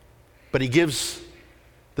 but he gives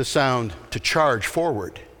the sound to charge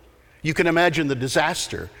forward. You can imagine the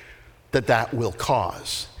disaster that will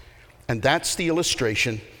cause. And that's the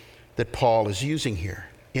illustration that Paul is using here.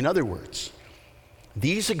 In other words,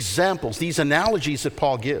 these examples, these analogies that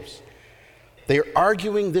Paul gives, they are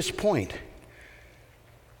arguing this point,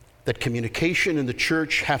 that communication in the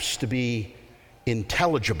church has to be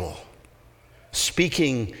intelligible.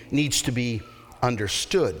 Speaking needs to be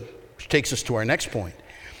understood, which takes us to our next point.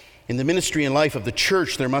 In the ministry and life of the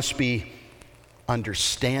church, there must be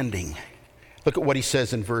understanding. Look at what he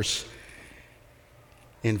says in verse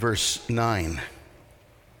 9.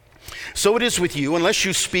 "So it is with you, unless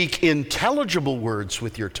you speak intelligible words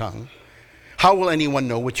with your tongue, how will anyone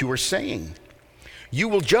know what you are saying? You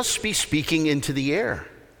will just be speaking into the air.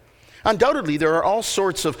 Undoubtedly, there are all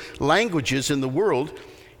sorts of languages in the world,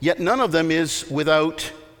 yet none of them is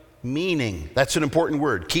without meaning. That's an important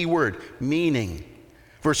word, key word, meaning.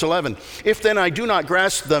 Verse 11, if then I do not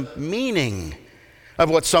grasp the meaning of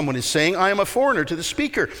what someone is saying, I am a foreigner to the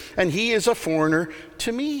speaker, and he is a foreigner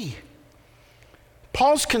to me.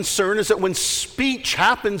 Paul's concern is that when speech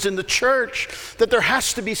happens in the church, that there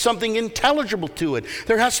has to be something intelligible to it.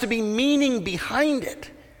 There has to be meaning behind it.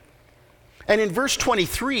 And in verse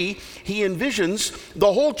 23, he envisions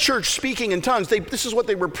the whole church speaking in tongues. This is what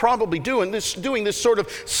they were probably doing this sort of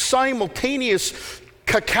simultaneous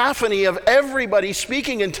cacophony of everybody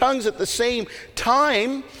speaking in tongues at the same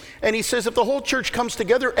time. And he says, if the whole church comes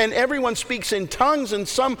together and everyone speaks in tongues, and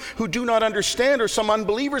some who do not understand or some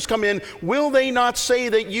unbelievers come in, will they not say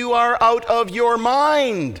that you are out of your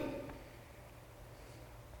mind?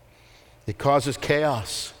 It causes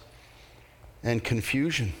chaos and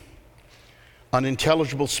confusion.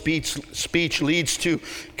 Unintelligible speech leads to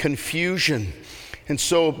confusion. And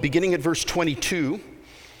so, beginning at verse 22,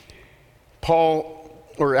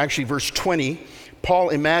 verse 20, Paul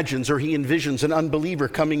imagines, or he envisions, an unbeliever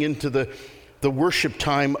coming into the worship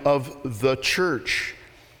time of the church.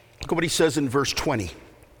 Look at what he says in verse 20.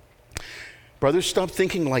 Brothers, stop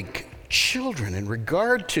thinking like children. In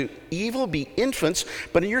regard to evil, be infants,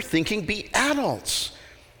 but in your thinking, be adults.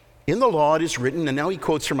 In the law it is written, and now he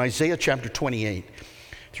quotes from Isaiah chapter 28,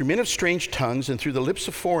 through men of strange tongues and through the lips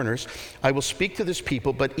of foreigners, I will speak to this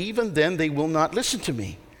people, but even then they will not listen to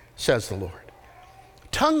me, says the Lord.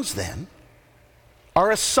 Tongues then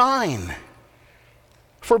are a sign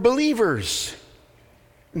for believers.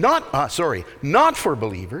 Not for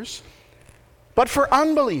believers, but for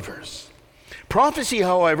unbelievers. Prophecy,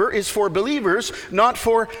 however, is for believers, not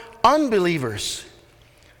for unbelievers.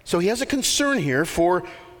 So he has a concern here for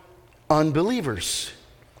unbelievers.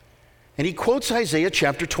 And he quotes Isaiah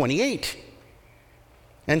chapter 28.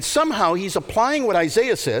 And somehow he's applying what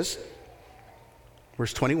Isaiah says,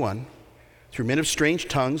 verse 21, through men of strange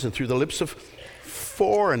tongues and through the lips of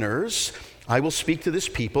foreigners, I will speak to this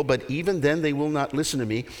people, but even then they will not listen to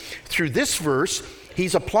me. Through this verse,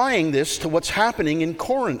 he's applying this to what's happening in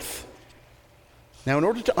Corinth. Now, in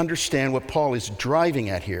order to understand what Paul is driving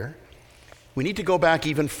at here, we need to go back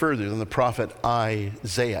even further than the prophet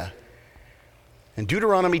Isaiah. And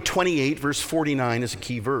Deuteronomy 28, verse 49 is a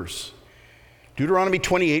key verse. Deuteronomy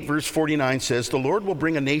 28, verse 49 says, the Lord will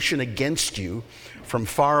bring a nation against you from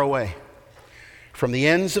far away, from the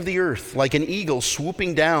ends of the earth, like an eagle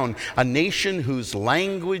swooping down, a nation whose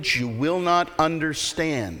language you will not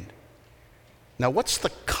understand. Now, what's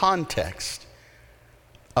the context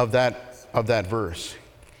of that verse?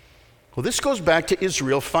 Well, this goes back to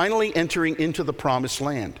Israel finally entering into the promised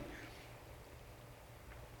land.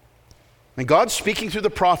 And God, speaking through the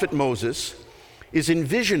prophet Moses, is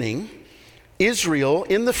envisioning Israel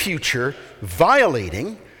in the future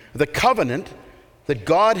violating the covenant that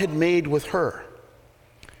God had made with her.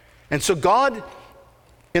 And so God,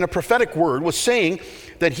 in a prophetic word, was saying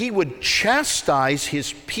that he would chastise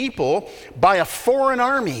his people by a foreign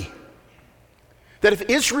army. That if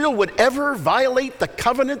Israel would ever violate the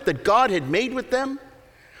covenant that God had made with them,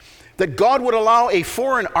 that God would allow a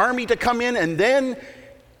foreign army to come in, and then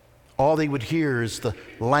all they would hear is the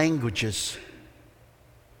languages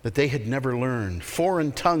that they had never learned.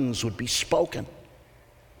 Foreign tongues would be spoken.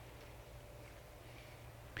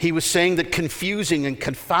 He was saying that confusing and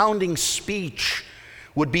confounding speech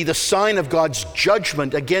would be the sign of God's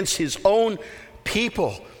judgment against his own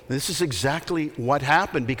people. This is exactly what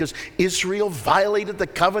happened, because Israel violated the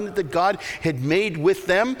covenant that God had made with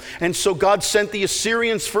them. And so God sent the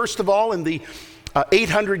Assyrians, first of all, in the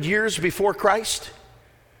 800 years before Christ.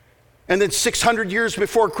 And then 600 years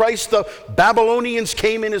before Christ, the Babylonians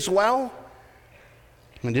came in as well.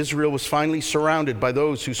 And Israel was finally surrounded by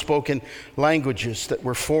those who spoke in languages that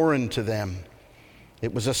were foreign to them.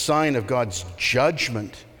 It was a sign of God's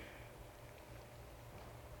judgment.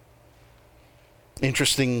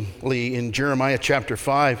 Interestingly, in Jeremiah chapter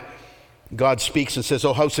 5, God speaks and says,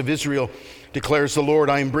 O house of Israel, declares the Lord,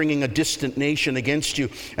 I am bringing a distant nation against you,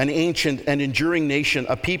 an ancient and enduring nation,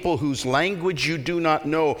 a people whose language you do not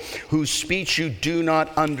know, whose speech you do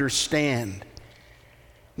not understand.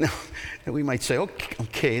 Now, we might say,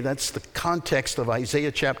 okay, that's the context of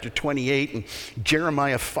Isaiah chapter 28 and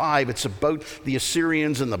Jeremiah 5. It's about the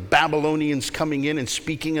Assyrians and the Babylonians coming in and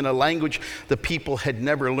speaking in a language the people had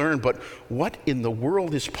never learned. But what in the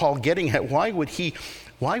world is Paul getting at? Why would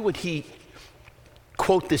he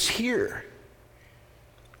quote this here?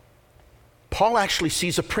 Paul actually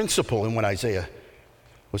sees a principle in what Isaiah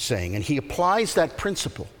was saying, and he applies that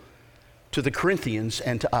principle to the Corinthians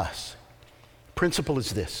and to us. Principle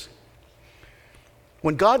is this: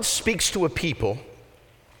 when God speaks to a people,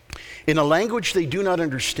 in a language they do not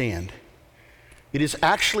understand, it is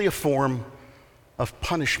actually a form of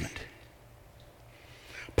punishment.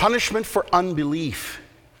 Punishment for unbelief.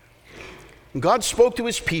 God spoke to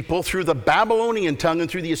his people through the Babylonian tongue and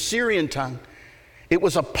through the Assyrian tongue. It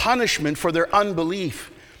was a punishment for their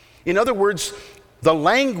unbelief. In other words, the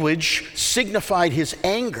language signified his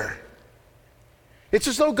anger. It's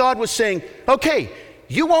as though God was saying, okay,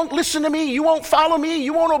 you won't listen to me, you won't follow me,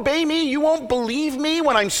 you won't obey me, you won't believe me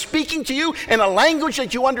when I'm speaking to you in a language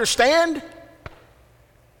that you understand?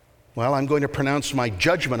 Well, I'm going to pronounce my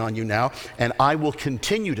judgment on you now, and I will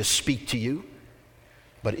continue to speak to you,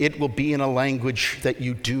 but it will be in a language that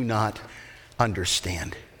you do not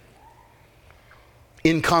understand.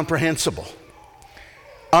 Incomprehensible,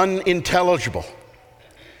 unintelligible.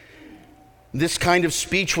 This kind of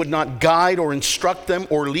speech would not guide or instruct them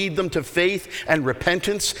or lead them to faith and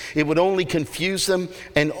repentance. It would only confuse them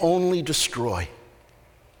and only destroy.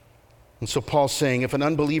 And so Paul's saying, if an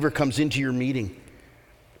unbeliever comes into your meeting,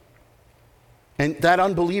 and that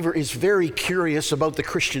unbeliever is very curious about the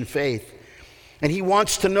Christian faith, and he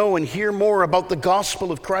wants to know and hear more about the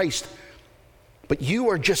gospel of Christ, but you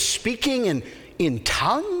are just speaking in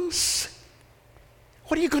tongues,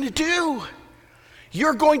 what are you going to do?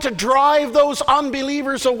 You're going to drive those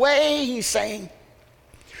unbelievers away, he's saying.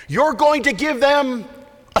 You're going to give them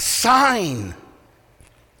a sign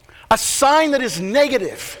that is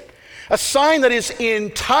negative, a sign that is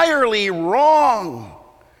entirely wrong.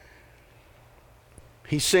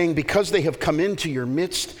 He's saying because they have come into your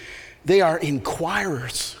midst, they are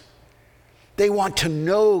inquirers. They want to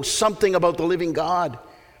know something about the living God,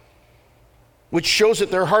 which shows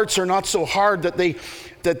that their hearts are not so hard that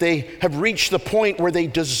they have reached the point where they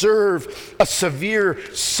deserve a severe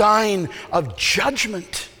sign of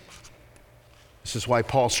judgment. This is why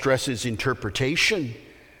Paul stresses interpretation,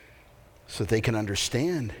 so that they can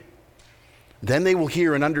understand. Then they will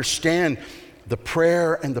hear and understand the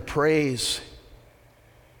prayer and the praise.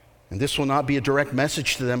 And this will not be a direct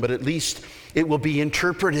message to them, but at least it will be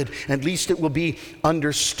interpreted. At least it will be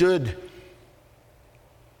understood.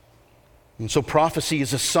 And so prophecy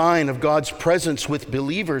is a sign of God's presence with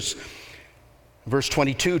believers. Verse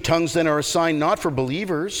 22, tongues then are a sign not for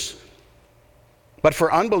believers, but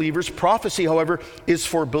for unbelievers. Prophecy, however, is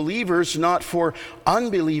for believers, not for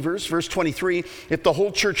unbelievers. Verse 23, if the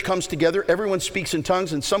whole church comes together, everyone speaks in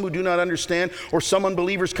tongues, and some who do not understand, or some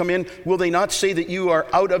unbelievers come in, will they not say that you are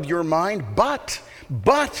out of your mind? But,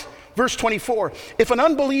 verse 24, if an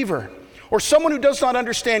unbeliever or someone who does not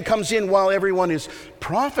understand comes in while everyone is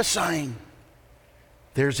prophesying,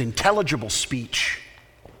 there's intelligible speech.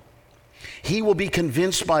 He will be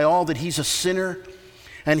convinced by all that he's a sinner,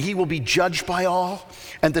 and he will be judged by all,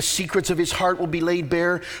 and the secrets of his heart will be laid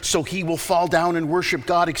bare, so he will fall down and worship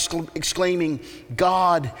God, exclaiming,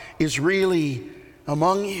 God is really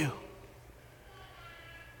among you.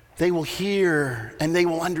 They will hear and they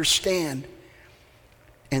will understand,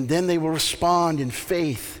 and then they will respond in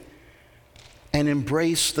faith and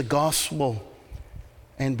embrace the gospel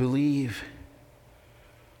and believe.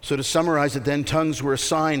 So to summarize it then, tongues were a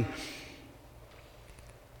sign.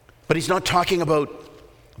 But he's not talking about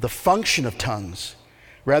the function of tongues.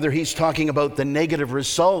 Rather, he's talking about the negative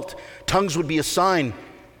result. Tongues would be a sign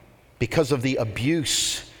because of the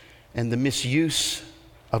abuse and the misuse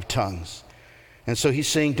of tongues. And so he's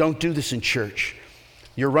saying, don't do this in church.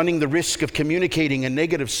 You're running the risk of communicating a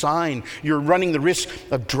negative sign. You're running the risk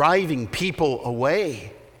of driving people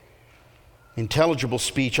away. Intelligible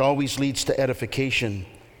speech always leads to edification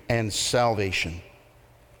and salvation.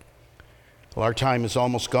 Well, our time is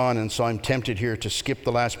almost gone, and so I'm tempted here to skip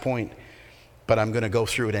the last point, but I'm going to go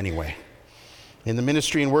through it anyway. In the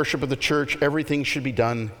ministry and worship of the church, everything should be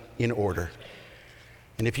done in order.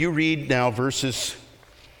 And if you read now verses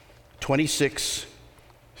 26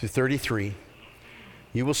 to 33,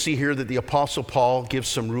 you will see here that the Apostle Paul gives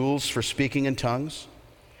some rules for speaking in tongues.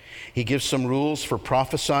 He gives some rules for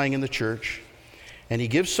prophesying in the church. And he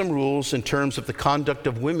gives some rules in terms of the conduct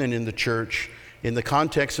of women in the church, in the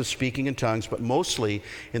context of speaking in tongues, but mostly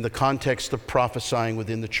in the context of prophesying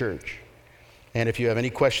within the church. And if you have any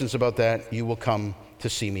questions about that, you will come to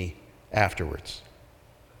see me afterwards.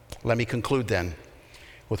 Let me conclude then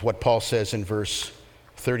with what Paul says in verse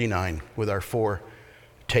 39 with our 4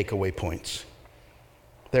 takeaway points.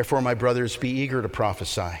 Therefore, my brothers, be eager to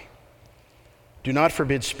prophesy. Do not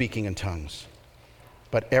forbid speaking in tongues,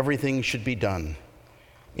 but everything should be done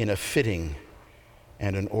in a fitting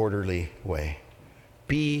and an orderly way.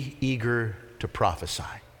 Be eager to prophesy.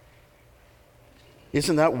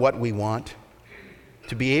 Isn't that what we want?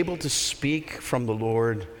 To be able to speak from the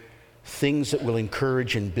Lord things that will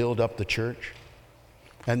encourage and build up the church.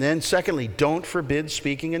 And then secondly, don't forbid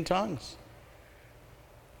speaking in tongues.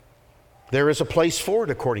 There is a place for it,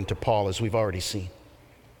 according to Paul, as we've already seen.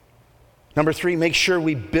 Number 3, make sure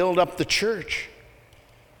we build up the church.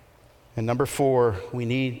 And number 4, we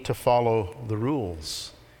need to follow the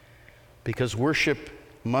rules, because worship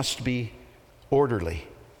must be orderly,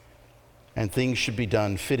 and things should be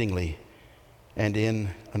done fittingly and in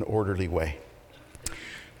an orderly way.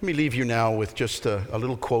 Let me leave you now with just a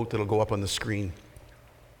little quote that'll go up on the screen,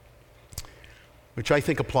 which I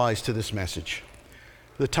think applies to this message.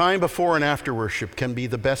 The time before and after worship can be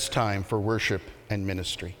the best time for worship and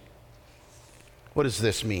ministry. What does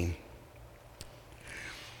this mean?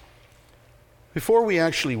 Before we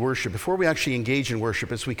actually worship, before we actually engage in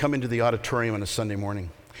worship, as we come into the auditorium on a Sunday morning,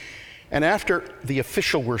 and after the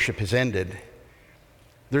official worship has ended,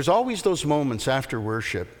 there's always those moments after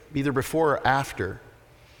worship, either before or after,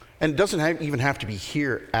 and it doesn't even have to be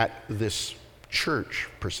here at this church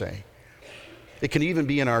per se. It can even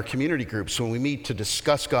be in our community groups when we meet to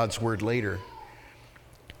discuss God's word later.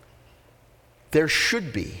 There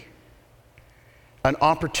should be an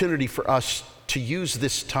opportunity for us to use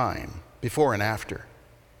this time, before and after,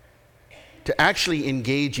 to actually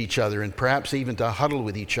engage each other and perhaps even to huddle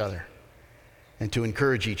with each other and to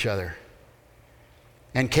encourage each other.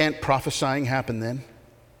 And can't prophesying happen then?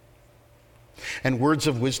 And words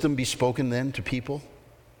of wisdom be spoken then to people?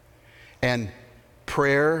 And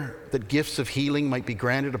prayer, that gifts of healing might be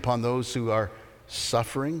granted upon those who are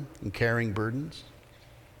suffering and carrying burdens?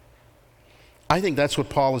 I think that's what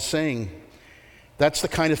Paul is saying. That's the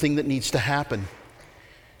kind of thing that needs to happen.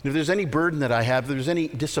 And if there's any burden that I have, if there's any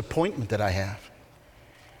disappointment that I have,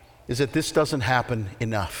 is that this doesn't happen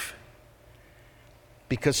enough.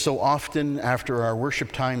 Because so often after our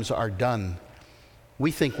worship times are done,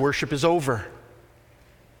 we think worship is over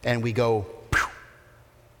and we go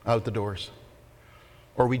out the doors.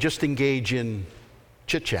 Or we just engage in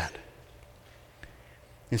chit-chat.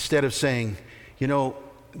 Instead of saying, you know,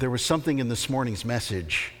 there was something in this morning's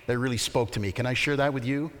message that really spoke to me. Can I share that with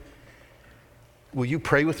you? Will you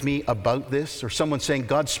pray with me about this? Or someone saying,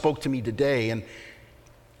 God spoke to me today and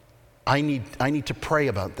I need to pray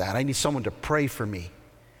about that. I need someone to pray for me.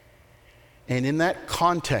 And in that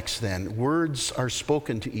context then, words are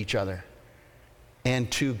spoken to each other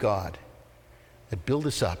and to God that build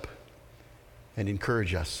us up and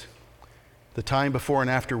encourage us. The time before and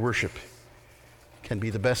after worship can be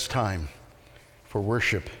the best time for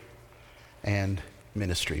worship and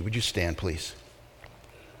ministry. Would you stand, please?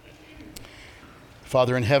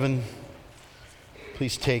 Father in heaven,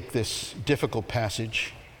 please take this difficult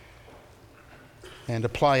passage and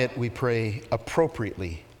apply it, we pray,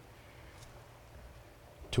 appropriately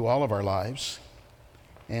to all of our lives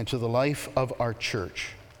and to the life of our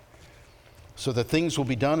church, so that things will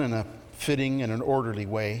be done in a fitting and an orderly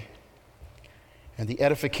way, and the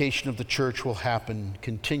edification of the church will happen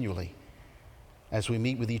continually as we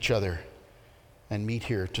meet with each other and meet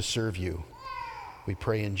here to serve you. We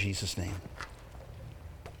pray in Jesus' name.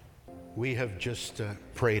 We have just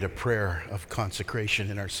prayed a prayer of consecration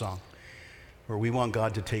in our song, where we want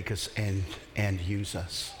God to take us and use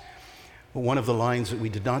us. But one of the lines that we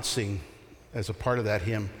did not sing as a part of that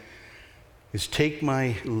hymn is, take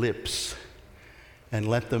my lips and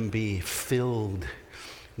let them be filled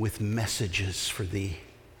with messages for thee.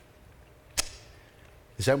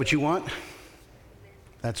 Is that what you want?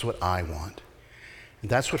 That's what I want. And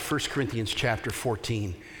that's what 1 Corinthians chapter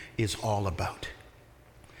 14 is all about.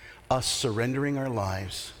 Us surrendering our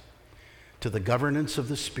lives to the governance of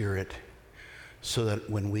the Spirit, so that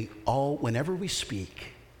whenever we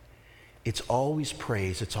speak, it's always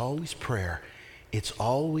praise, it's always prayer, it's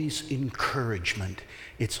always encouragement,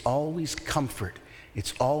 it's always comfort,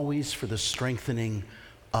 it's always for the strengthening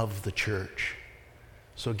of the church.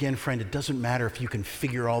 So again, friend, it doesn't matter if you can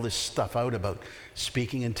figure all this stuff out about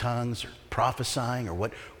speaking in tongues or prophesying or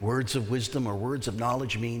what words of wisdom or words of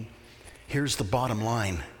knowledge mean. Here's the bottom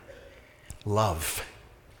line. Love.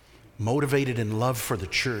 Motivated in love for the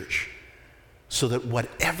church, so that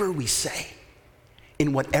whatever we say,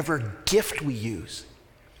 in whatever gift we use,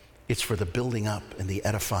 it's for the building up and the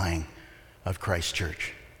edifying of Christ's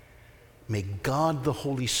church. May God the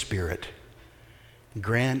Holy Spirit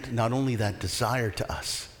grant not only that desire to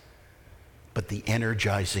us, but the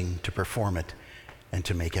energizing to perform it and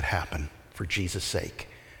to make it happen for Jesus' sake.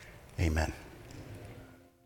 Amen.